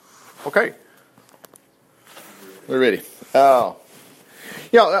Okay. We're ready.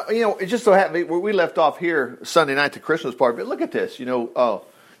 It just so happened we left off here Sunday night, the Christmas party. But look at this.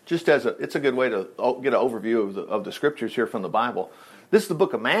 It's a good way to get an overview of the scriptures here from the Bible. This is the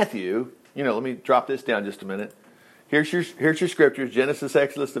book of Matthew. Let me drop this down just a minute. Here's your scriptures: Genesis,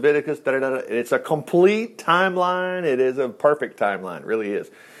 Exodus, Leviticus. It's a complete timeline. It is a perfect timeline. It really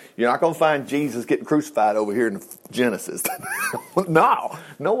is. You're not going to find Jesus getting crucified over here in Genesis. No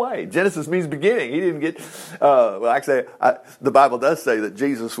way. Genesis means beginning. He didn't get, the Bible does say that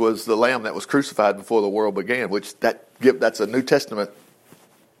Jesus was the lamb that was crucified before the world began, which that's a New Testament.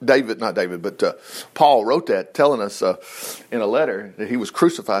 Paul wrote that, telling us in a letter that he was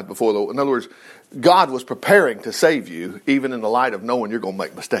crucified before in other words, God was preparing to save you, even in the light of knowing you're going to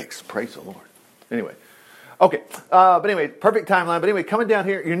make mistakes. Praise the Lord. Anyway. Okay, perfect timeline. But anyway, coming down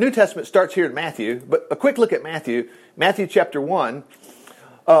here, your New Testament starts here in Matthew. But a quick look at Matthew chapter 1.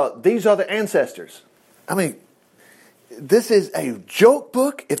 These are the ancestors. I mean, this is a joke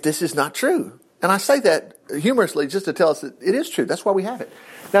book if this is not true. And I say that humorously just to tell us that it is true. That's why we have it.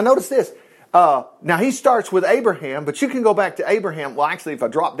 Now notice this. Now he starts with Abraham, but you can go back to Abraham. Well, actually, if I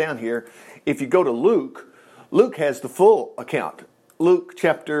drop down here, if you go to Luke has the full account. Luke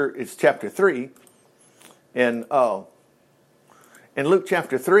chapter 3. And in Luke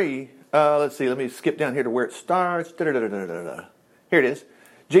chapter 3, let's see, let me skip down here to where it starts. Here it is.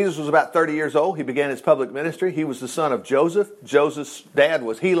 Jesus was about 30 years old. He began his public ministry. He was the son of Joseph. Joseph's dad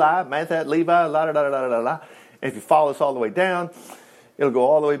was Heli, Mathat, Levi, And if you follow this all the way down, it'll go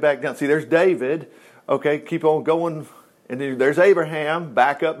all the way back down. See, there's David. Okay, keep on going. And then there's Abraham.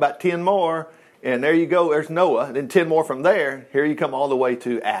 Back up about 10 more. And there you go. There's Noah. And then 10 more from there. Here you come all the way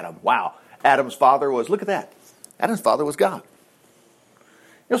to Adam. Wow. Adam's father was, look at that. Adam's father was God.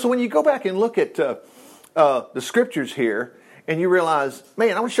 So when you go back and look at the scriptures here, and you realize,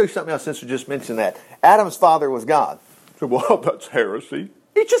 man, I want to show you something else since we just mentioned that. Adam's father was God. So, well, that's heresy.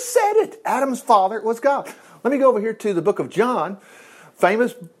 He just said it. Adam's father was God. Let me go over here to the book of John.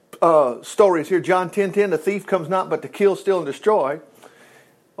 Famous stories here. John 10:10, the thief comes not but to kill, steal, and destroy.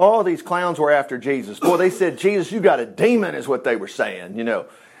 All these clowns were after Jesus. Boy, they said, Jesus, you got a demon is what they were saying,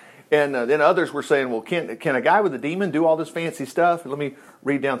 And then others were saying, well, can a guy with a demon do all this fancy stuff? Let me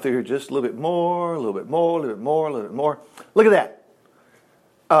read down through here just a little bit more, a little bit more, a little bit more, a little bit more. Look at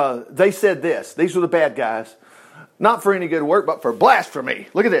that. They said this. These were the bad guys. Not for any good work, but for blasphemy.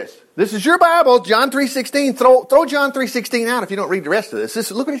 Look at this. This is your Bible, John 3:16. Throw John 3:16 out if you don't read the rest of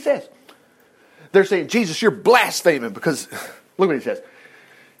this. Look what he says. They're saying, Jesus, you're blaspheming because, look what he says.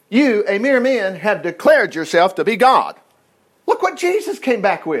 You, a mere man, have declared yourself to be God. Look what Jesus came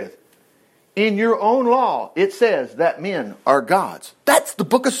back with. In your own law, it says that men are gods. That's the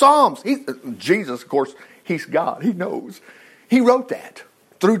book of Psalms. Jesus, of course, he's God. He knows. He wrote that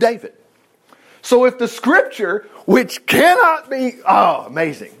through David. So if the scripture, which cannot be,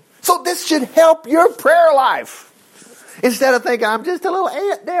 amazing. So this should help your prayer life. Instead of thinking, I'm just a little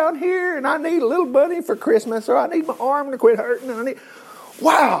ant down here and I need a little bunny for Christmas, or I need my arm to quit hurting.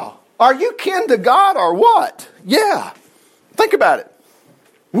 Wow. Are you kin to God or what? Yeah. Think about it.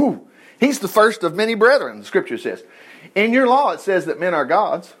 Woo. He's the first of many brethren, the scripture says. In your law, it says that men are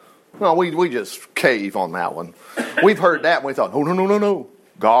gods. Well, we just cave on that one. We've heard that and we thought, no.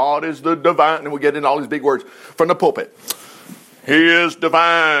 God is the divine. And we get into all these big words from the pulpit. He is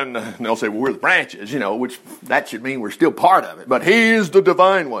divine. And they'll say, well, we're the branches, which that should mean we're still part of it. But he is the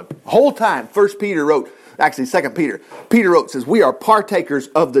divine one. The whole time, 1 Peter wrote, actually 2 Peter. Peter wrote, says, we are partakers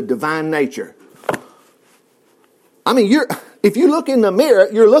of the divine nature. I mean, if you look in the mirror,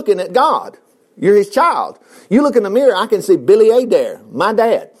 you're looking at God. You're his child. You look in the mirror, I can see Billy Adair, my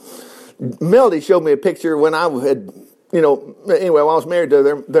dad. Melody showed me a picture when I had, when I was married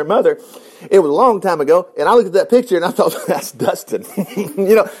to their mother. It was a long time ago, and I looked at that picture and I thought, that's Dustin.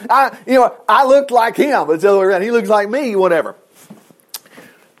 I looked like him, but it's the other way around. He looks like me, whatever.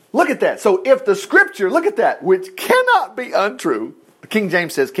 Look at that. So if the scripture, look at that, which cannot be untrue, the King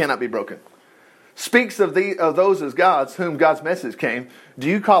James says cannot be broken, speaks of those as gods, whom God's message came. Do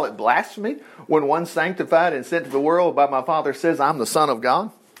you call it blasphemy when one sanctified and sent to the world by my Father says I'm the Son of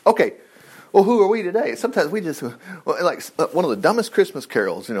God? Okay, well, who are we today? Sometimes we just, like one of the dumbest Christmas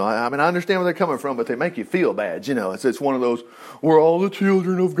carols, I understand where they're coming from, but they make you feel bad, It's one of those, we're all the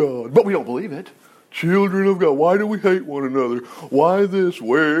children of God, but we don't believe it. Children of God, why do we hate one another? Why this?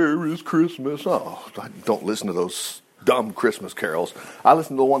 Where is Christmas? Oh, I don't listen to those dumb Christmas carols. I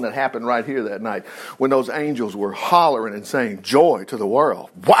listened to the one that happened right here that night when those angels were hollering and saying joy to the world.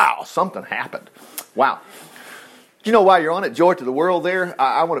 Wow, something happened. Wow. Do you know why you're on it? Joy to the world there.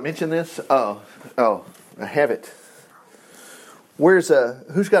 I want to mention this. I have it. Who's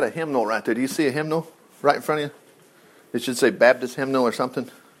got a hymnal right there? Do you see a hymnal right in front of you? It should say Baptist hymnal or something.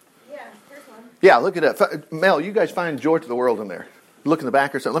 Yeah, here's one. Yeah, look at that. Mel, you guys find Joy to the World in there. Look in the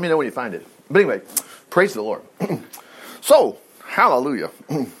back or something. Let me know when you find it. But anyway, praise the Lord. So, hallelujah.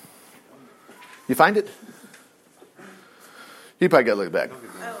 You find it? You probably got to look back.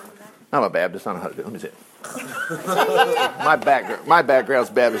 I'm a Baptist. I don't know how to do it. Let me see it. My background's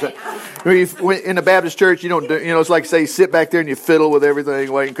Baptist. In the Baptist church, you don't do, it's like say sit back there and you fiddle with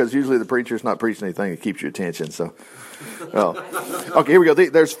everything, waiting, because usually the preacher's not preaching anything. It keeps your attention. So, okay, here we go.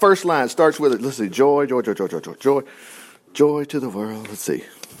 There's first line starts with it. Let's see, joy to the world. Let's see.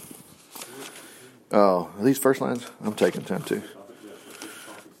 Oh, are these first lines? I'm taking time too.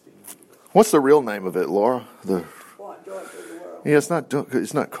 What's the real name of it, Laura? Yeah, it's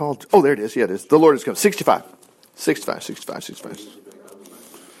not called. Oh, there it is. Yeah, it is. The Lord is coming. 65.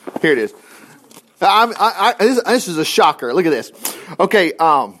 Here it is. This is a shocker. Look at this. Okay.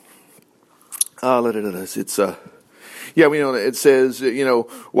 It's yeah, we know it says,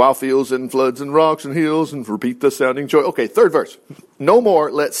 wild fields and floods and rocks and hills, and repeat the sounding joy. Okay, third verse. No more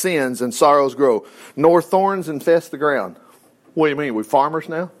let sins and sorrows grow, nor thorns infest the ground. What do you mean? We farmers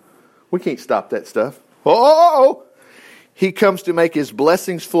now? We can't stop that stuff. Oh! He comes to make his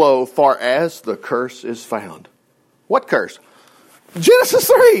blessings flow far as the curse is found. What curse? Genesis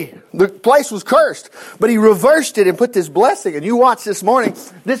 3. The place was cursed, but he reversed it and put this blessing. And you watch this morning,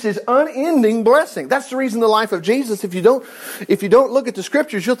 this is unending blessing. That's the reason the life of Jesus, if you don't look at the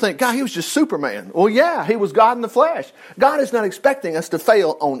scriptures, you'll think, God, he was just Superman. Well, yeah, he was God in the flesh. God is not expecting us to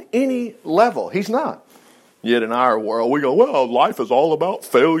fail on any level. He's not. Yet in our world, we go, well, life is all about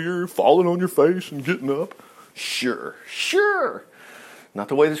failure, falling on your face and getting up. Sure. Not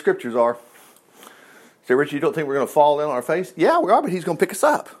the way the scriptures are. Say, Rich, you don't think we're going to fall down on our face? Yeah, we are, but he's going to pick us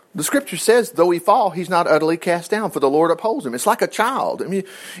up. The scripture says, though we fall, he's not utterly cast down, for the Lord upholds him. It's like a child. I mean,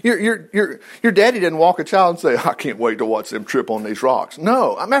 your daddy didn't walk a child and say, I can't wait to watch them trip on these rocks.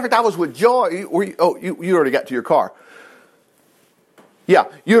 No. As a matter of fact, I was with Joy. You already got to your car. Yeah,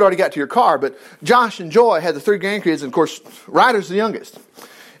 you had already got to your car, but Josh and Joy had the 3 grandkids, and of course, Ryder's the youngest.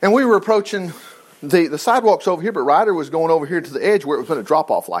 And we were approaching the sidewalk's over here, but Ryder was going over here to the edge where it was going to drop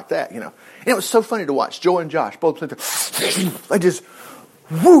off like that, And it was so funny to watch. Joy and Josh both sitting there. They just,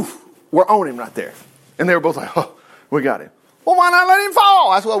 woof, were on him right there. And they were both like, oh, we got him. Well, why not let him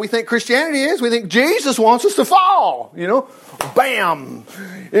fall? That's what we think Christianity is. We think Jesus wants us to fall, Bam.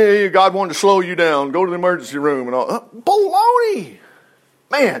 Yeah, God wanted to slow you down. Go to the emergency room and all. Baloney.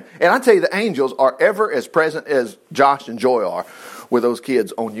 Man, and I tell you, the angels are ever as present as Josh and Joy are with those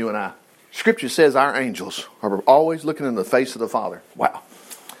kids on you and I. Scripture says our angels are always looking in the face of the Father. Wow.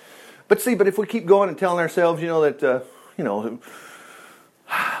 But if we keep going and telling ourselves, that,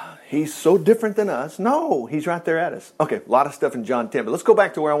 he's so different than us. No, he's right there at us. Okay, a lot of stuff in John 10, but let's go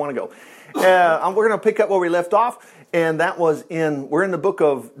back to where I want to go. We're going to pick up where we left off, and that was we're in the book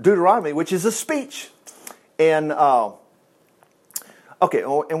of Deuteronomy, which is a speech. And, and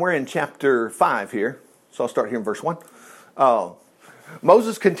we're in chapter 5 here. So I'll start here in verse 1.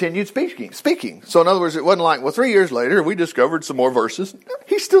 Moses continued speaking. So in other words, it wasn't like, 3 years later, we discovered some more verses.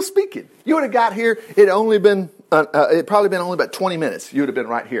 He's still speaking. You would have got here, it'd probably been only about 20 minutes. You would have been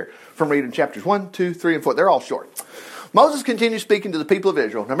right here from reading chapters 1, 2, 3, and 4. They're all short. Moses continued speaking to the people of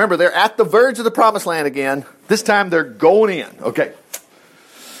Israel. Now remember, they're at the verge of the promised land again. This time they're going in. Okay.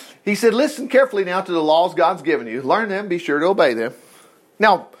 He said, listen carefully now to the laws God's given you. Learn them, be sure to obey them.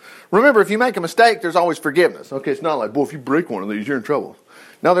 Now, remember, if you make a mistake, there's always forgiveness. Okay, it's not like, boy, if you break one of these, you're in trouble.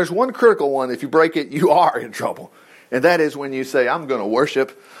 Now, there's one critical one. If you break it, you are in trouble. And that is when you say, I'm going to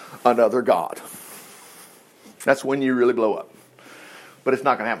worship another God. That's when you really blow up. But it's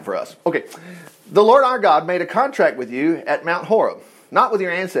not going to happen for us. Okay, the Lord our God made a contract with you at Mount Horeb. Not with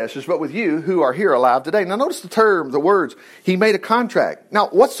your ancestors, but with you who are here alive today. Now, notice the words, he made a contract. Now,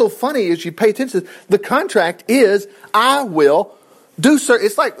 what's so funny is you pay attention, the contract is, I will do certain,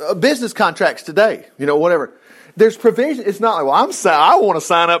 it's like business contracts today, whatever. There's provision. It's not like, I want to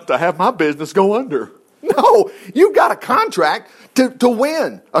sign up to have my business go under. No, you've got a contract to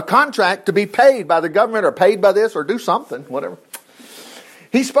win. A contract to be paid by the government or paid by this or do something, whatever.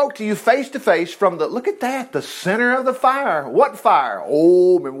 He spoke to you face to face from look at that, the center of the fire. What fire?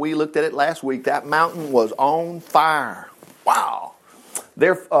 Oh, when we looked at it last week, that mountain was on fire. Wow.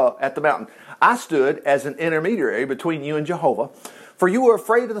 There at the mountain. I stood as an intermediary between you and Jehovah. For you were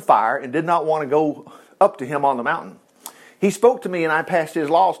afraid of the fire and did not want to go up to him on the mountain. He spoke to me and I passed his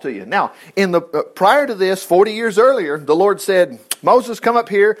laws to you. Now, prior to this, 40 years earlier, the Lord said, Moses, come up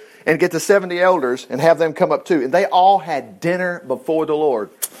here and get the 70 elders and have them come up too. And they all had dinner before the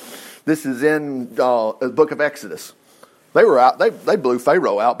Lord. This is in the book of Exodus. They were out. They blew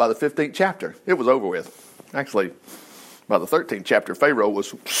Pharaoh out by the 15th chapter. It was over with. Actually, by the 13th chapter, Pharaoh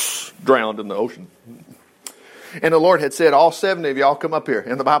was drowned in the ocean. And the Lord had said, all 70 of y'all come up here.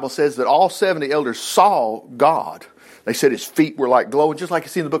 And the Bible says that all 70 elders saw God. They said his feet were like glowing, just like you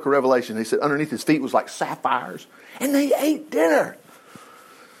see in the book of Revelation. They said underneath his feet was like sapphires. And they ate dinner.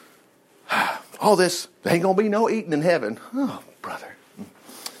 All this, there ain't going to be no eating in heaven. Oh, brother.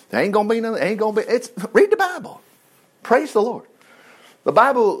 There ain't going to be no, read the Bible. Praise the Lord. The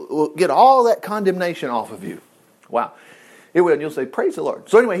Bible will get all that condemnation off of you. Wow. It will, and you'll say, praise the Lord.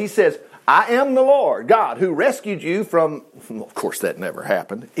 So anyway, he says, I am the Lord God who rescued you from, of course that never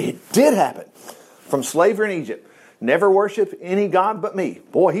happened. It did happen. From slavery in Egypt. Never worship any God but me.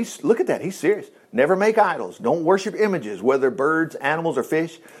 Boy, look at that. He's serious. Never make idols. Don't worship images, whether birds, animals, or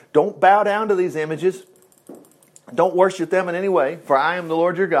fish. Don't bow down to these images. Don't worship them in any way, for I am the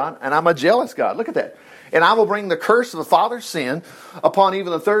Lord your God, and I'm a jealous God. Look at that. And I will bring the curse of the father's sin upon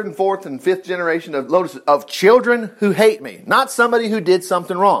even the third and fourth and fifth generation of children who hate me. Not somebody who did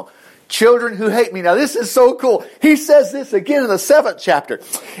something wrong. Children who hate me. Now this is so cool. He says this again in the 7th chapter.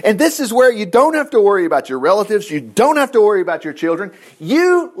 And this is where you don't have to worry about your relatives. You don't have to worry about your children.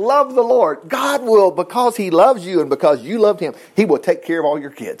 You love the Lord. God will, because He loves you and because you loved Him, He will take care of all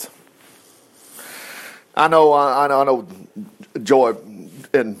your kids. I know Joy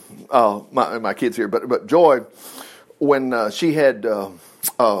and my kids here, but Joy, when she had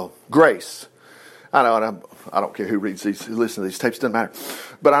Grace, I don't care who reads these, who listens to these tapes, doesn't matter.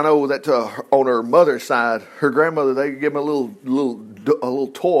 But I know that on her mother's side, her grandmother, they gave him a little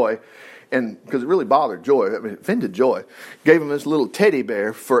toy, and because it really bothered Joy, offended Joy, gave him this little teddy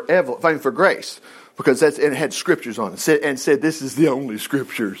bear for Grace, because it had scriptures on it, and said this is the only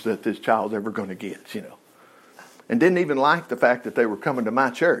scriptures that this child's ever going to get, and didn't even like the fact that they were coming to my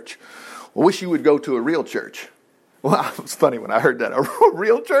church. I wish you would go to a real church. Well, it was funny when I heard that. A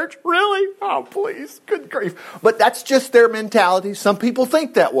real church? Really? Oh, please. Good grief. But that's just their mentality. Some people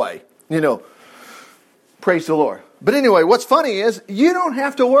think that way. Praise the Lord. But anyway, what's funny is you don't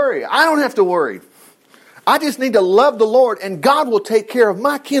have to worry. I don't have to worry. I just need to love the Lord, and God will take care of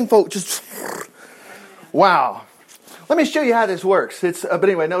my kinfolk. Just wow. Let me show you how this works. But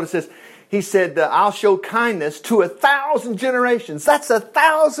anyway, notice this. He said, I'll show kindness to 1,000 generations. That's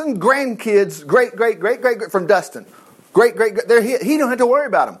 1,000 grandkids, great, from Dustin. Great. He don't have to worry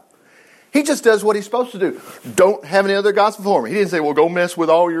about them. He just does what he's supposed to do. Don't have any other gods before me. He didn't say, well, go mess with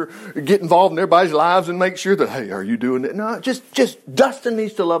get involved in everybody's lives and make sure that, hey, are you doing it? No, just Dustin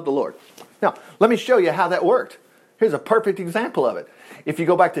needs to love the Lord. Now, let me show you how that worked. Here's a perfect example of it. If you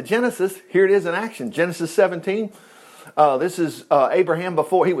go back to Genesis, here it is in action. Genesis 17. This is Abraham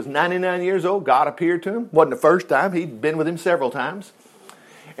before he was 99 years old. God appeared to him. Wasn't the first time. He'd been with him several times.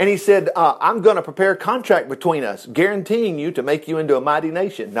 And he said, I'm going to prepare a contract between us, guaranteeing you to make you into a mighty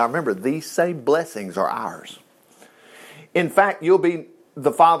nation. Now remember, these same blessings are ours. In fact, you'll be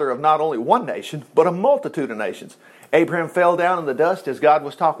the father of not only one nation, but a multitude of nations. Abraham fell down in the dust as God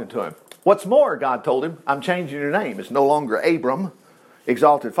was talking to him. What's more, God told him, I'm changing your name. It's no longer Abram,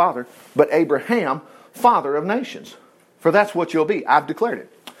 exalted father, but Abraham, father of nations. For that's what you'll be. I've declared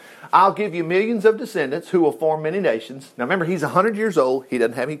it. I'll give you millions of descendants who will form many nations. Now remember, he's 100 years old. He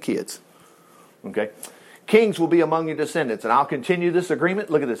doesn't have any kids. Okay. Kings will be among your descendants, and I'll continue this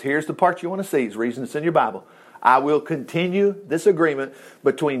agreement. Look at this. Here's the part you want to see. It's the reason it's in your Bible. I will continue this agreement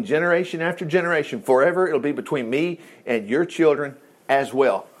between generation after generation. Forever, it'll be between me and your children as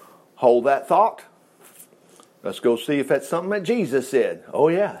well. Hold that thought. Let's go see if that's something that Jesus said. Oh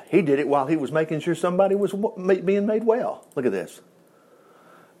yeah, He did it while He was making sure somebody was being made well. Look at this.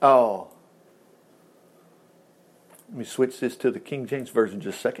 Oh. Let me switch this to the King James Version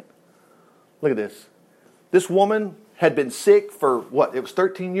just a second. Look at this. This woman had been sick for what? It was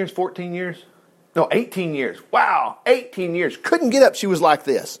 13 years, 14 years? No, 18 years. Wow, 18 years. Couldn't get up. She was like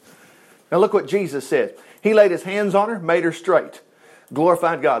this. Now look what Jesus said. He laid His hands on her, made her straight.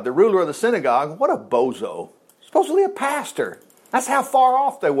 Glorified God. The ruler of the synagogue, what a bozo. Supposedly a pastor. That's how far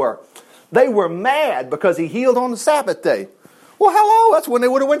off they were. They were mad because He healed on the Sabbath day. Well, hello, that's when they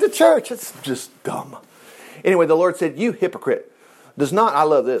would have went to church. It's just dumb. Anyway, the Lord said, you hypocrite. I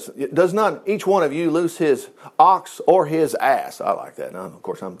love this. Does not each one of you loose his ox or his ass? I like that. Now, of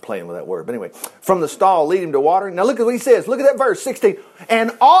course, I'm playing with that word. But anyway, from the stall, lead him to water. Now look at what He says. Look at that verse 16.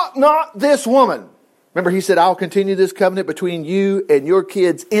 And ought not this woman. Remember, He said, I'll continue this covenant between you and your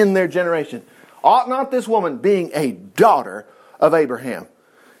kids in their generation. Ought not this woman, being a daughter of Abraham?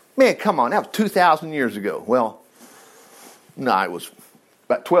 Man, come on, that was 2,000 years ago. Well, no, it was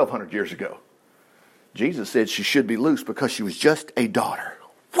about 1,200 years ago. Jesus said she should be loose because she was just a daughter.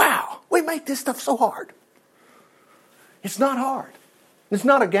 Wow, we make this stuff so hard. It's not hard. It's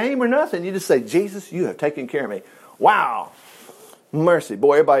not a game or nothing. You just say, Jesus, you have taken care of me. Wow. Mercy.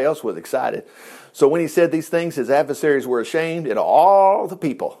 Boy, everybody else was excited. So when he said these things, his adversaries were ashamed, and all the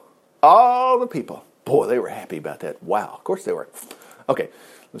people, boy, they were happy about that. Wow. Of course they were. Okay,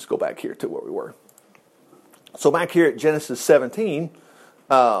 let's go back here to where we were. So back here at Genesis 17,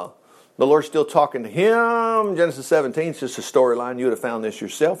 the Lord's still talking to him. Genesis 17 is just a storyline. You would have found this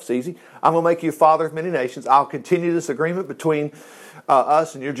yourself. It's easy. I'm going to make you a father of many nations. I'll continue this agreement between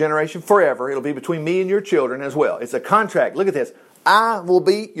us and your generation forever. It'll be between me and your children as well. It's a contract. Look at this. I will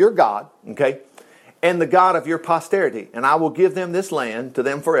be your God, okay, and the God of your posterity. And I will give them this land to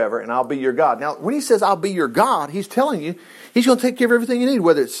them forever, and I'll be your God. Now, when he says I'll be your God, he's telling you he's going to take care of everything you need,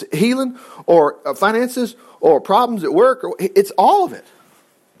 whether it's healing or finances or problems at work. It's all of it.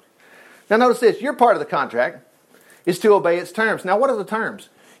 Now, notice this. Your part of the contract is to obey its terms. Now, what are the terms?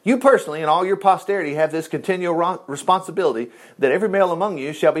 You personally and all your posterity have this continual responsibility that every male among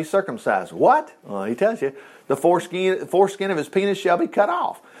you shall be circumcised. What? Well, he tells you, the foreskin of his penis shall be cut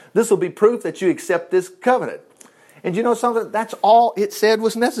off. This will be proof that you accept this covenant. And you know something? That's all it said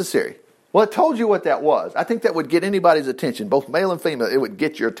was necessary. Well, it told you what that was. I think that would get anybody's attention, both male and female. It would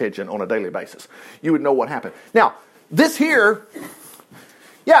get your attention on a daily basis. You would know what happened. Now, this here,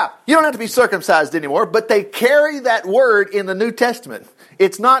 yeah, you don't have to be circumcised anymore, but they carry that word in the New Testament.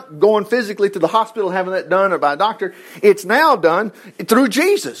 It's not going physically to the hospital having that done or by a doctor. It's now done through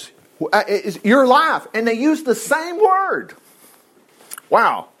Jesus. It's your life. And they use the same word.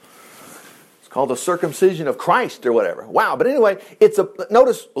 Wow. It's called the circumcision of Christ or whatever. Wow. But anyway,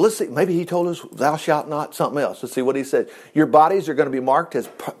 notice, let's see, maybe he told us, thou shalt not, something else. Let's see what he said. Your bodies are going to be marked as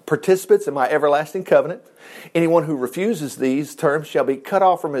participants in my everlasting covenant. Anyone who refuses these terms shall be cut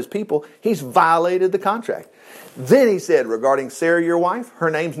off from his people. He's violated the contract. Then he said regarding Sarah, your wife, her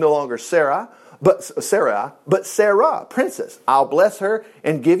name's no longer Sarah, but Sarah, princess. I'll bless her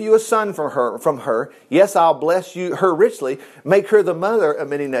and give you a son from her. Yes, I'll bless her richly, make her the mother of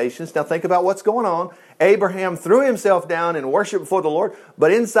many nations. Now think about what's going on. Abraham threw himself down and worshiped before the Lord,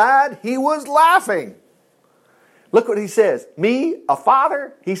 but inside he was laughing. Look what he says. Me, a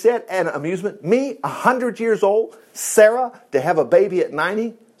father, he said, and amusement. Me, 100 years old. Sarah, to have a baby at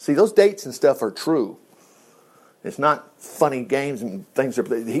 90. See, those dates and stuff are true. It's not funny games and things.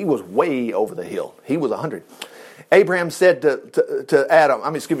 He was way over the hill. He was 100. Abraham said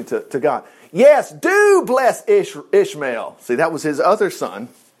to God, yes, do bless Ishmael. See, that was his other son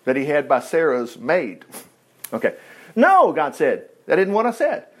that he had by Sarah's maid. Okay. No, God said. That isn't what I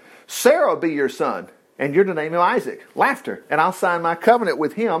said. Sarah will be your son, and you're to name him Isaac. Laughter. And I'll sign my covenant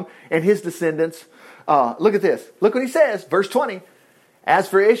with him and his descendants. Look at this. Look what he says. Verse 20. As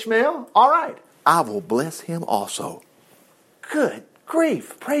for Ishmael, all right, I will bless him also. Good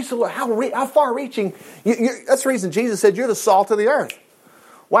grief. Praise the Lord. How far-reaching. That's the reason Jesus said you're the salt of the earth.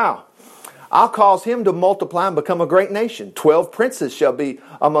 Wow. I'll cause him to multiply and become a great nation. 12 princes shall be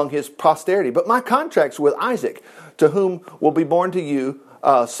among his posterity. But my contract's with Isaac, to whom will be born to you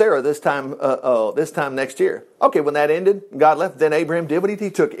Sarah this time next year. Okay, when that ended, God left. Then Abraham did what he did.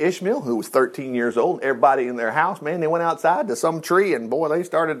 He took Ishmael, who was 13 years old. Everybody in their house, man, they went outside to some tree, and boy, they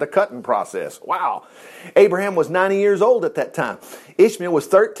started the cutting process. Wow. Abraham was 90 years old at that time. Ishmael was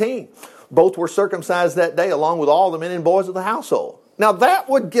 13. Both were circumcised that day, along with all the men and boys of the household. Now, that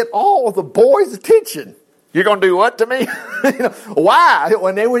would get all of the boys' attention. You're going to do what to me? Why?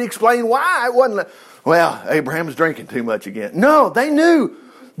 When they would explain why, it wasn't, well, Abraham's drinking too much again. No, they knew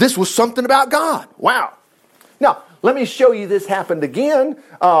this was something about God. Wow. Now, let me show you this happened again.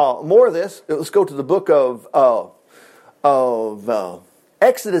 More of this. Let's go to the book of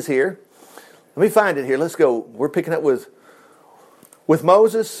Exodus here. Let me find it here. Let's go. We're picking up with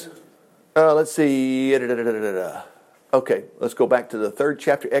Moses. Let's see. Okay, let's go back to the 3rd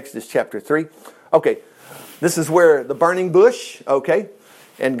chapter, Exodus chapter 3. Okay, this is where the burning bush, okay,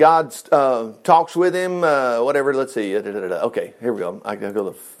 and God talks with him, whatever, let's see. Okay, here we go. I gotta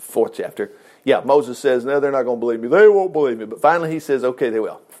go to the 4th chapter. Yeah, Moses says, no, they're not going to believe me. They won't believe me. But finally he says, okay, they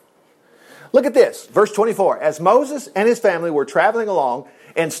will. Look at this, verse 24. As Moses and his family were traveling along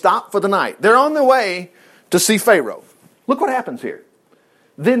and stopped for the night, they're on their way to see Pharaoh. Look what happens here.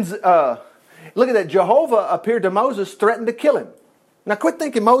 Then, look at that. Jehovah appeared to Moses, threatened to kill him. Now quit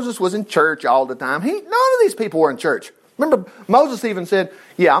thinking Moses was in church all the time. None of these people were in church. Remember, Moses even said,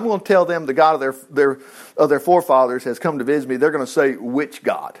 yeah, I'm going to tell them the God of their forefathers has come to visit me. They're going to say, which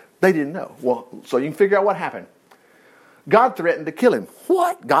God? They didn't know. Well, so you can figure out what happened. God threatened to kill him.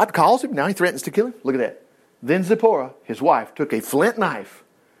 What? God calls him, now he threatens to kill him? Look at that. Then Zipporah, his wife, took a flint knife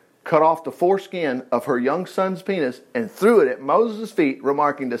cut off the foreskin of her young son's penis, and threw it at Moses' feet,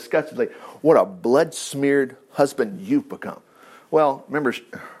 remarking disgustedly, "What a blood-smeared husband you've become." Well, remember,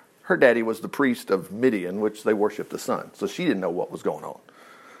 her daddy was the priest of Midian, which they worshiped the sun. So she didn't know what was going on.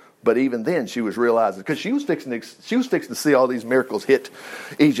 But even then, she was realizing, because she was fixing to see all these miracles hit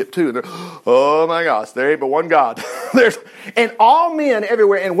Egypt too. And oh my gosh, there ain't but one God. And all men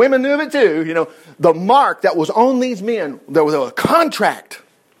everywhere, and women knew of it too. You know, the mark that was on these men, there was a contract.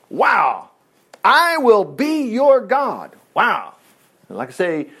 Wow, I will be your God. Wow. And like I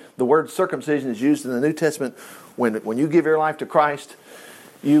say, the word circumcision is used in the New Testament when you give your life to Christ.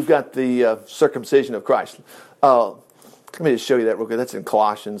 You've got the circumcision of Christ. Let me just show you that real quick. That's in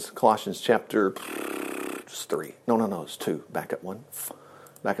Colossians chapter 3. No, it's 2. Back up one.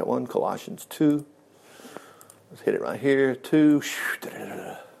 Colossians 2. Let's hit it right here. 2.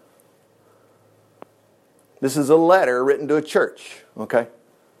 This is a letter written to a church. Okay.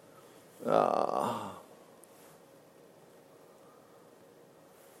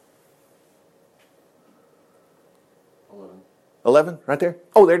 11, right there.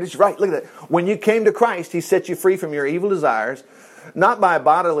 Oh, there it is. Right. Look at that. When you came to Christ, He set you free from your evil desires, not by a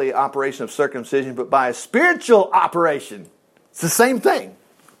bodily operation of circumcision, but by a spiritual operation. It's the same thing.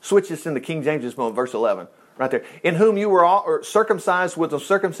 Switch this into King James this moment, verse 11, right there. In whom you were all circumcised with a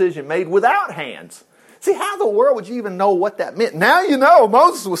circumcision made without hands. See, how in the world would you even know what that meant? Now you know.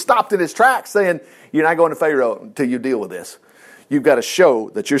 Moses was stopped in his tracks saying, "You're not going to Pharaoh until you deal with this. You've got to show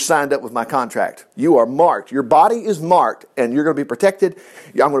that you're signed up with my contract. You are marked. Your body is marked, and you're going to be protected.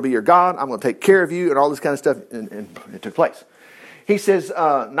 I'm going to be your God. I'm going to take care of you," and all this kind of stuff. And it took place. He says,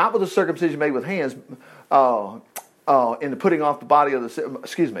 not with a circumcision made with hands, in the putting off the body of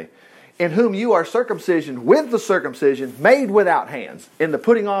the, in whom you are circumcision with the circumcision made without hands, in the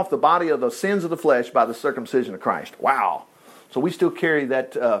putting off the body of the sins of the flesh by the circumcision of Christ. Wow. So we still carry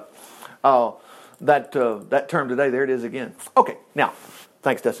that term today. There it is again. Okay, now,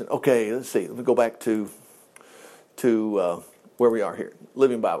 thanks, Dustin. Okay, let's see. Let me go back to where we are here,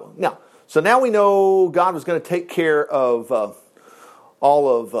 Living Bible. Now, so now we know God was going to take care of all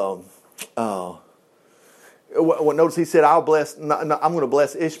of. Notice He said, "I'm going to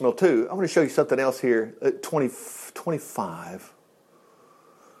bless Ishmael too." I'm going to show you something else here. 25.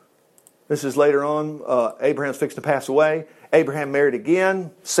 This is later on. Abraham's fixing to pass away. Abraham married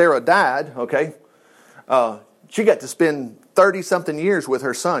again. Sarah died. Okay. She got to spend 30-something years with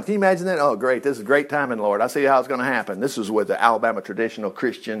her son. Can you imagine that? Oh, great. This is great timing, Lord. I see how it's going to happen. This is what the Alabama traditional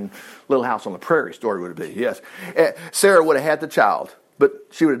Christian Little House on the Prairie story would be. Yes. Sarah would have had the child, but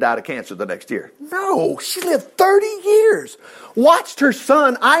she would have died of cancer the next year. No, she lived 30 years. Watched her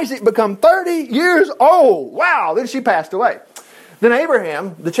son Isaac become 30 years old. Wow. Then she passed away. Then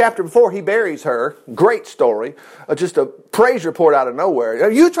Abraham, the chapter before, he buries her. Great story. Just a praise report out of nowhere.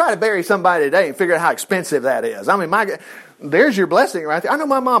 You try to bury somebody today and figure out how expensive that is. I mean, there's your blessing right there. I know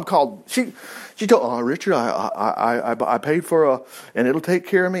my mom called. She told, "Oh, Richard, I paid for and it'll take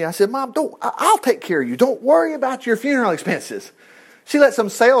care of me." I said, "Mom, I'll take care of you. Don't worry about your funeral expenses." She let some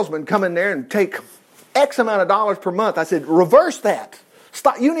salesman come in there and take X amount of dollars per month. I said, "Reverse that.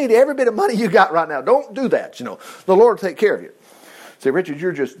 Stop. You need every bit of money you got right now. Don't do that. The Lord will take care of you." Say, "Richard,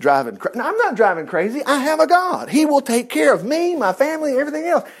 you're just driving crazy." No, I'm not driving crazy. I have a God. He will take care of me, my family, everything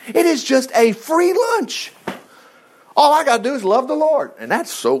else. It is just a free lunch. All I got to do is love the Lord. And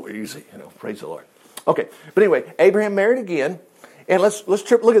that's so easy. Praise the Lord. Okay. But anyway, Abraham married again. And let's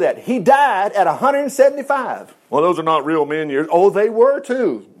look at that. He died at 175. Well, those are not real men years. Oh, they were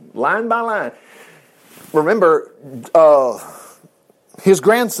too. Line by line. Remember, his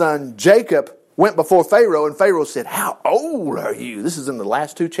grandson, Jacob, went before Pharaoh, and Pharaoh said, "How old are you?" This is in the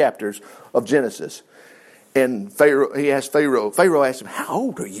last 2 chapters of Genesis. And Pharaoh asked him, "How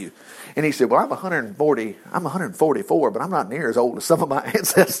old are you?" And he said, "Well, I'm 144, but I'm not near as old as some of my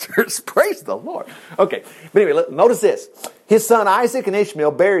ancestors." Praise the Lord. Okay, but anyway, notice this. His son Isaac and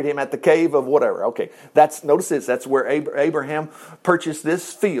Ishmael buried him at the cave of whatever. Okay, notice this. That's where Abraham purchased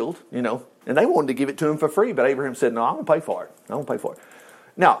this field, and they wanted to give it to him for free, but Abraham said, "No, I'm going to pay for it. I'm going to pay for it."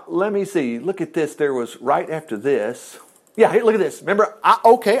 Now, let me see. Look at this. There was right after this. Yeah, hey, look at this. Remember,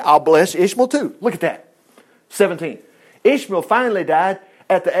 I'll bless Ishmael too. Look at that. 17. Ishmael finally died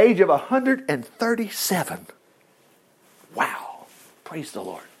at the age of 137. Wow. Praise the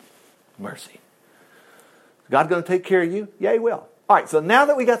Lord. Mercy. God going to take care of you? Yeah, He will. All right, so now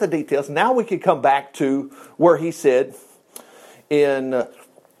that we got the details, now we can come back to where He said in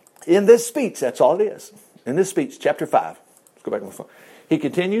this speech, that's all it is. In this speech, chapter 5. Let's go back on the phone. He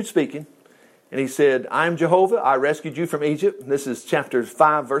continued speaking, and He said, "I am Jehovah. I rescued you from Egypt." This is chapter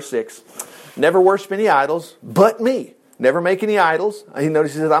 5, verse 6. "Never worship any idols but me. Never make any idols. He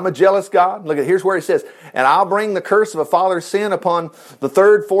notices, he says, I'm a jealous God. Look at, here's where he says, and I'll bring the curse of a father's sin upon the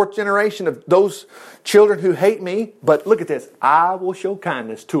third, fourth generation of those children who hate me. But look at this. I will show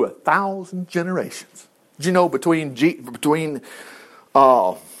kindness to 1,000 generations. Did you know between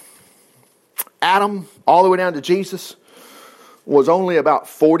Adam all the way down to Jesus was only about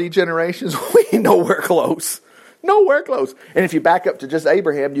 40 generations? We ain't nowhere close. Nowhere close. And if you back up to just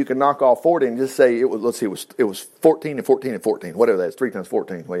Abraham, you can knock off 40 and just say it was, let's see, it was 14 and 14 and 14. Whatever that is, 3 times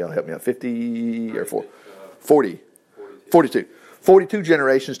 14. Well, y'all help me out. 50 or 40. 42. 42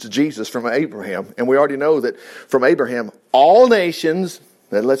 generations to Jesus from Abraham. And we already know that from Abraham, all nations,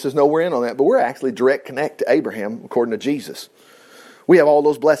 that lets us know we're in on that, but we're actually direct connect to Abraham according to Jesus. We have all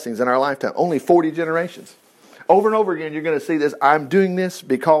those blessings in our lifetime. Only 40 generations. Over and over again, you're going to see this. I'm doing this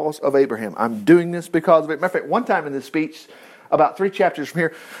because of Abraham. I'm doing this because of it. Matter of fact, one time in this speech, about 3 chapters from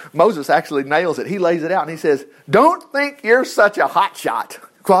here, Moses actually nails it. He lays it out and he says, don't think you're such a hot shot,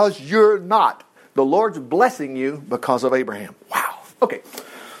 because you're not. The Lord's blessing you because of Abraham. Wow. Okay.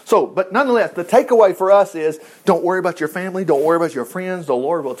 So, but nonetheless, the takeaway for us is, don't worry about your family. Don't worry about your friends. The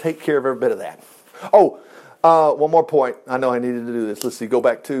Lord will take care of every bit of that. One more point. I know I needed to do this. Let's see. Go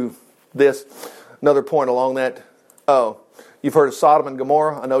back to this. Another point along that. You've heard of Sodom and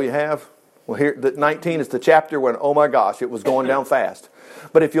Gomorrah. I know you have. Well, here, 19 is the chapter when, oh my gosh, it was going down fast.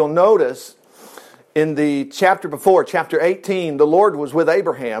 But if you'll notice, in the chapter before, chapter 18, the Lord was with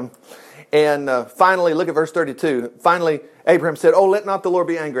Abraham. And finally, look at verse 32. Finally, Abraham said, oh, let not the Lord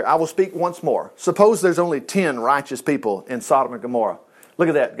be angry. I will speak once more. Suppose there's only 10 righteous people in Sodom and Gomorrah. Look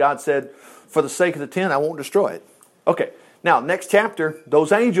at that. God said, for the sake of the 10, I won't destroy it. Okay. Now, next chapter,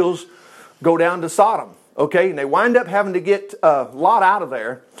 those angels go down to Sodom. Okay. And they wind up having to get Lot out of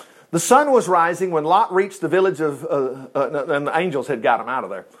there. The sun was rising when Lot reached the village of, and the angels had got him out of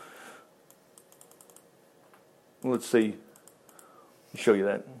there. Let's see. I'll show you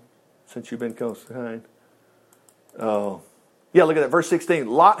that. Since you've been close behind. Yeah, look at that. Verse 16.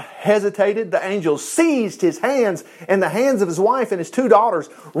 Lot hesitated. The angels seized his hands and the hands of his wife and his 2 daughters,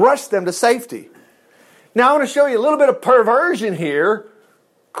 rushed them to safety. Now I want to show you a little bit of perversion here.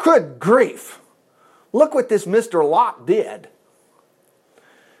 Good grief. Look what this Mr. Lot did.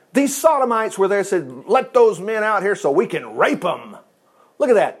 These sodomites were there, said, let those men out here so we can rape them. Look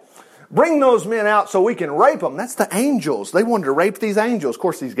at that. Bring those men out so we can rape them. That's the angels. They wanted to rape these angels. Of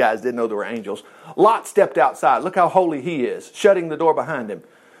course, these guys didn't know they were angels. Lot stepped outside. Look how holy he is, shutting the door behind him.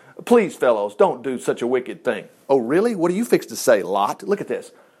 Please, fellows, don't do such a wicked thing. Oh, really? What are you fixed to say, Lot? Look at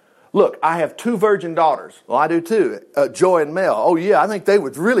this. Look, I have 2 virgin daughters. Well, I do too. Joy and Mel. Oh, yeah, I think they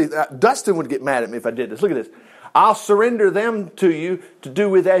would really... Dustin would get mad at me if I did this. Look at this. I'll surrender them to you to do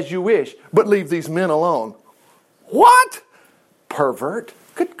with as you wish, but leave these men alone. What? Pervert.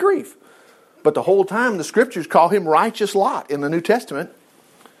 Good grief. But the whole time the scriptures call him righteous Lot in the New Testament.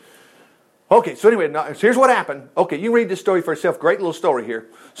 Okay, so anyway, now, here's what happened. Okay, you read this story for yourself. Great little story here.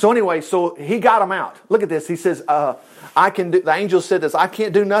 So anyway, so he got him out. Look at this. He says, the angel said this, I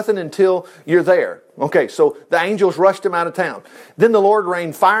can't do nothing until you're there. Okay, so the angels rushed him out of town. Then the Lord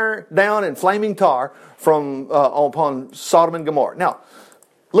rained fire down and flaming tar from upon Sodom and Gomorrah. Now,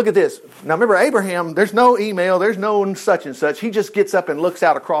 look at this. Now remember, Abraham, there's no email, there's no such and such. He just gets up and looks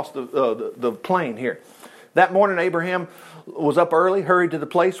out across the plain here. That morning, Abraham was up early, hurried to the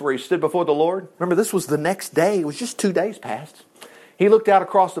place where he stood before the Lord. Remember, this was the next day. It was just 2 days past. He looked out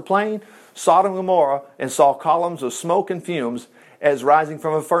across the plain, Sodom and Gomorrah, and saw columns of smoke and fumes as rising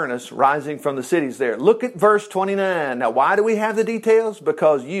from a furnace, rising from the cities there. Look at verse 29. Now, why do we have the details?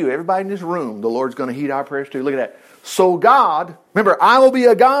 Because everybody in this room, the Lord's going to heed our prayers too. Look at that. So God, remember, I will be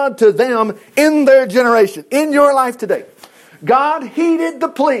a God to them in their generation, in your life today. God heeded the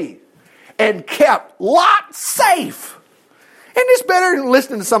plea and kept Lot safe. Isn't this better than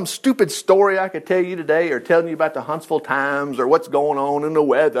listening to some stupid story I could tell you today, or telling you about the Huntsville Times, or what's going on in the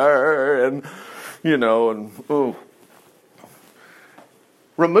weather, and,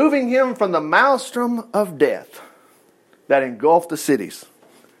 removing him from the maelstrom of death that engulfed the cities.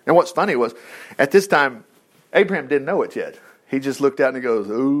 And what's funny was, at this time, Abraham didn't know it yet. He just looked out and he goes,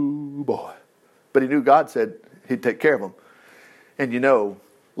 oh boy. But he knew God said he'd take care of him. And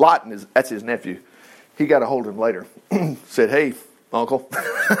Lot, that's his nephew. He got a hold of him later. Said, hey, uncle.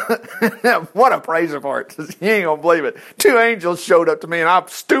 What a praiser for it. You ain't going to believe it. 2 angels showed up to me and I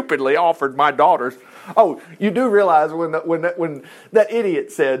stupidly offered my daughters. Oh, you do realize when that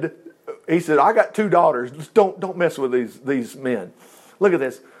idiot said, he said, I got 2 daughters. Just don't mess with these men. Look at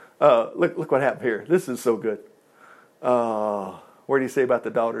this. Look what happened here. This is so good. Where do you say about the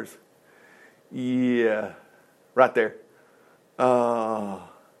daughters? Yeah, right there.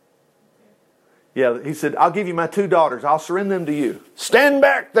 Yeah, he said, I'll give you my 2 daughters. I'll surrender them to you. Stand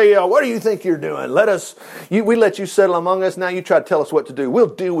back, they yell. What do you think you're doing? We let you settle among us. Now you try to tell us what to do. We'll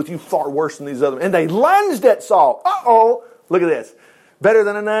deal with you far worse than these other men. And they lunged at Saul. Uh-oh. Look at this. Better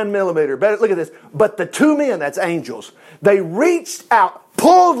than a 9mm. Better. Look at this. But the 2 men, that's angels, they reached out,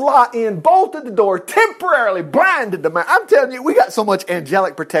 pulled Lot in, bolted the door, temporarily blinded the man. I'm telling you, we got so much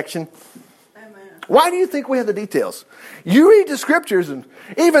angelic protection. Why do you think we have the details? You read the scriptures, and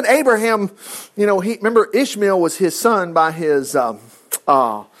even Abraham, remember Ishmael was his son by his,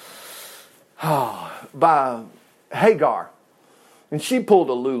 by Hagar. And she pulled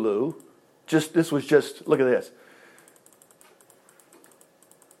a Lulu. Look at this.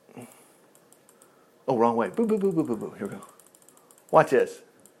 Oh, wrong way. Boo, boo, boo, boo, boo, boo. Here we go. Watch this.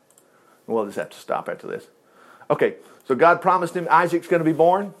 We'll just have to stop after this. Okay, so God promised him Isaac's going to be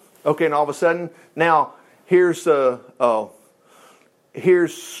born. Okay, and all of a sudden, now, we'll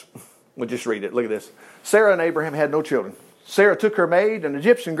just read it. Look at this. Sarah and Abraham had no children. Sarah took her maid, an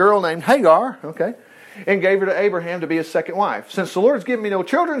Egyptian girl named Hagar, and gave her to Abraham to be his second wife. Since the Lord's given me no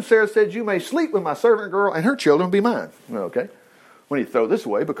children, Sarah said, you may sleep with my servant girl, and her children will be mine. Okay. We need to throw this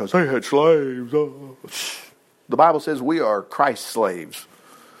away because they had slaves. Oh. The Bible says we are Christ's slaves.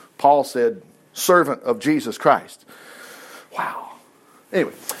 Paul said, servant of Jesus Christ. Wow.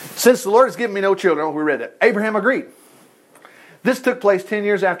 Anyway, since the Lord has given me no children, we read that, Abraham agreed. This took place 10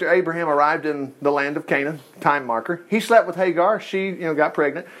 years after Abraham arrived in the land of Canaan, time marker. He slept with Hagar. She, got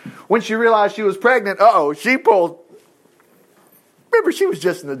pregnant. When she realized she was pregnant, she pulled. Remember, she was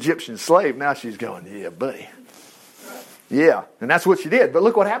just an Egyptian slave. Now she's going, yeah, buddy. Yeah, and that's what she did. But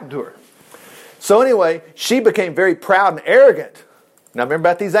look what happened to her. So anyway, she became very proud and arrogant. Now remember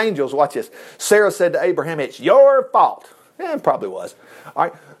about these angels. Watch this. Sarah said to Abraham, it's your fault. Yeah, it probably was. All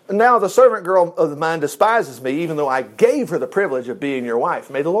right. Now the servant girl of mine despises me, even though I gave her the privilege of being your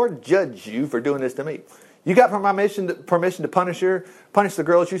wife. May the Lord judge you for doing this to me. You got permission to punish the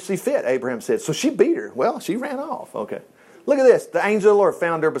girl as you see fit, Abraham said. So she beat her. Well, she ran off. Okay. Look at this. The angel of the Lord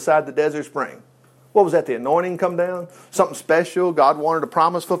found her beside the desert spring. What was that? The anointing come down? Something special? God wanted a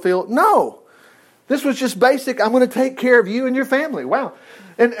promise fulfilled? No. This was just basic. I'm going to take care of you and your family. Wow.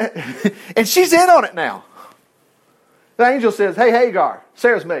 And she's in on it now. The angel says, hey, Hagar,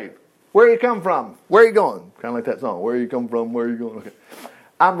 Sarah's maid, where you come from? Where are you going? Kind of like that song. Where you come from? Where are you going? Okay.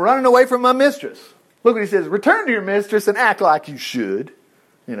 I'm running away from my mistress. Look what he says. Return to your mistress and act like you should.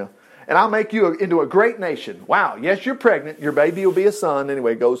 And I'll make you into a great nation. Wow. Yes, you're pregnant. Your baby will be a son.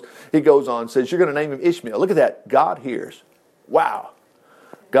 Anyway, he goes on, says you're going to name him Ishmael. Look at that. God hears. Wow.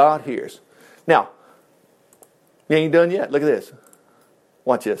 God hears. Now, you ain't done yet. Look at this.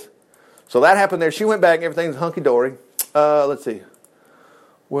 Watch this. So that happened there. She went back and everything's hunky-dory. Let's see.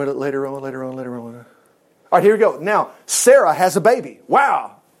 Later on. All right, here we go. Now, Sarah has a baby.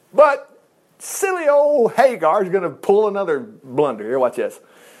 Wow. But silly old Hagar is going to pull another blunder. Here, watch this.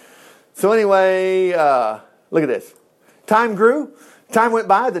 So anyway, look at this. Time grew. Time went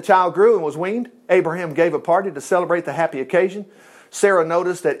by. The child grew and was weaned. Abraham gave a party to celebrate the happy occasion. Sarah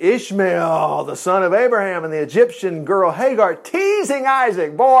noticed that Ishmael, the son of Abraham, and the Egyptian girl Hagar teasing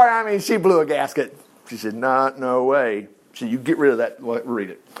Isaac. Boy, she blew a gasket. She said, no way. She said, you get rid of that.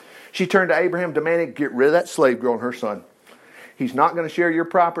 Read it. She turned to Abraham, demanding, get rid of that slave girl and her son. He's not going to share your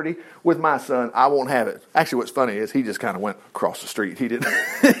property with my son. I won't have it. Actually, what's funny is he just kind of went across the street. He didn't.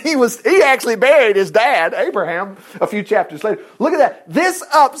 He actually buried his dad, Abraham, a few chapters later. Look at that. This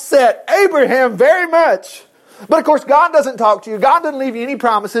upset Abraham very much. But of course, God doesn't talk to you. God doesn't leave you any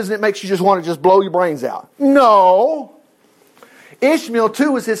promises, and it makes you just want to just blow your brains out. No. Ishmael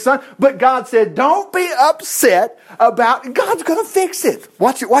too was his son, but God said, don't be upset about, God's going to fix it.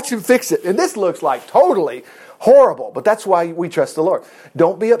 Watch him fix it. And this looks like totally horrible, but that's why we trust the Lord.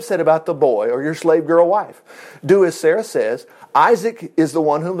 Don't be upset about the boy or your slave girl wife. Do as Sarah says. Isaac is the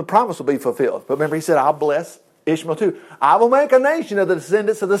one whom the promise will be fulfilled. But remember, he said, I'll bless Ishmael too. I will make a nation of the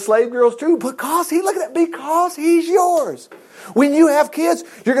descendants of the slave girls too, because he's yours. When you have kids,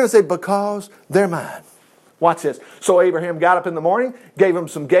 you're going to say, because they're mine. Watch this. So Abraham got up in the morning, gave him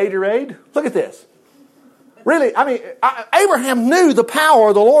some Gatorade. Look at this. Really, Abraham knew the power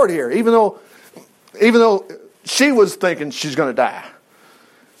of the Lord here, even though she was thinking she's going to die.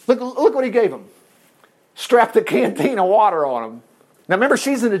 Look what he gave him. Strapped a canteen of water on him. Now remember,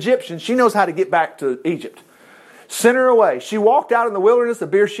 she's an Egyptian. She knows how to get back to Egypt. Sent her away. She walked out in the wilderness of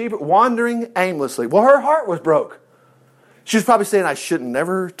Beersheba, wandering aimlessly. Well, her heart was broke. She was probably saying, I should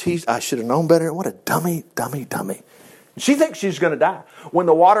have known better. What a dummy. She thinks she's going to die. When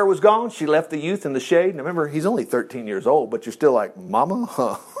the water was gone, she left the youth in the shade. Now remember, he's only 13 years old, but you're still like,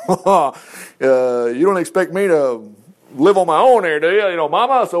 Mama? You don't expect me to live on my own here, do you? You know,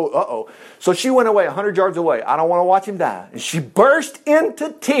 Mama. So she went away 100 yards away. I don't want to watch him die. And she burst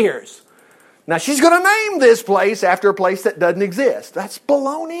into tears. Now, she's going to name this place after a place that doesn't exist. That's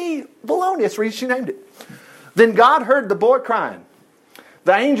baloney. Baloney. That's the reason she named it. Then God heard the boy crying.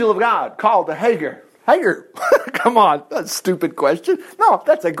 The angel of God called to Hagar. Hagar, come on. That's a stupid question. No,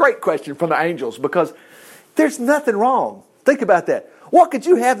 that's a great question from the angels because there's nothing wrong. Think about that. What could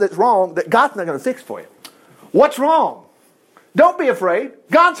you have that's wrong that God's not going to fix for you? What's wrong? Don't be afraid.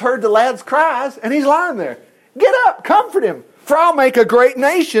 God's heard the lad's cries and he's lying there. Get up, comfort him, for I'll make a great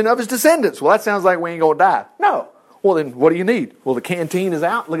nation of his descendants. Well, that sounds like we ain't going to die. No. Well, then what do you need? Well, the canteen is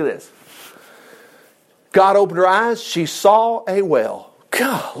out. Look at this. God opened her eyes. She saw a well.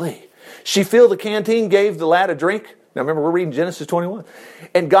 Golly. She filled the canteen, gave the lad a drink. Now remember, we're reading Genesis 21.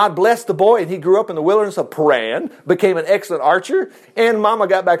 And God blessed the boy, and he grew up in the wilderness of Paran, became an excellent archer, and Mama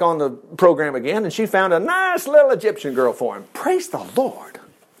got back on the program again, and she found a nice little Egyptian girl for him. Praise the Lord.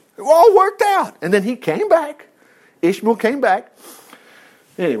 It all worked out. And then he came back. Ishmael came back.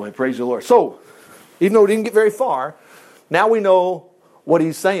 Anyway, praise the Lord. So, even though we didn't get very far, now we know what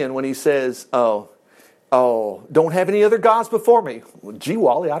he's saying when he says, don't have any other gods before me. Well, gee,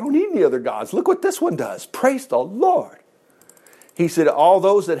 Wally, I don't need any other gods. Look what this one does. Praise the Lord. He said, all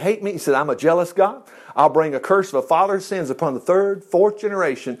those that hate me, he said, I'm a jealous God. I'll bring a curse of a father's sins upon the third, fourth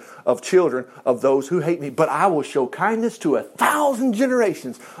generation of children of those who hate me. But I will show kindness to 1,000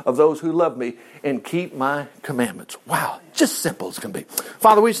 generations of those who love me and keep my commandments. Wow, just simple as can be.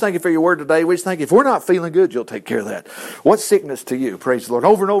 Father, we just thank you for your word today. We just thank you. If we're not feeling good, you'll take care of that. What's sickness to you? Praise the Lord.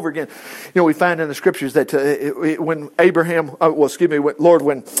 Over and over again, we find in the scriptures that when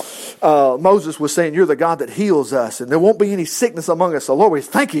Moses was saying, you're the God that heals us and there won't be any sickness among us. So Lord, we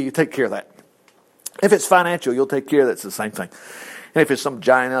thank you take care of that. If it's financial, you'll take care of that. It's the same thing. And if it's some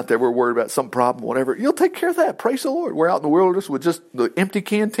giant out there, we're worried about some problem, whatever, you'll take care of that. Praise the Lord. We're out in the wilderness with just the empty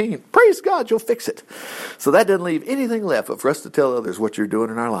canteen. Praise God, you'll fix it. So that doesn't leave anything left for us to tell others what you're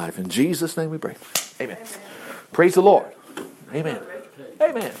doing in our life. In Jesus' name we pray. Amen. Amen. Praise the Lord. Amen.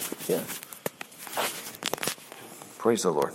 Amen. Yeah. Praise the Lord.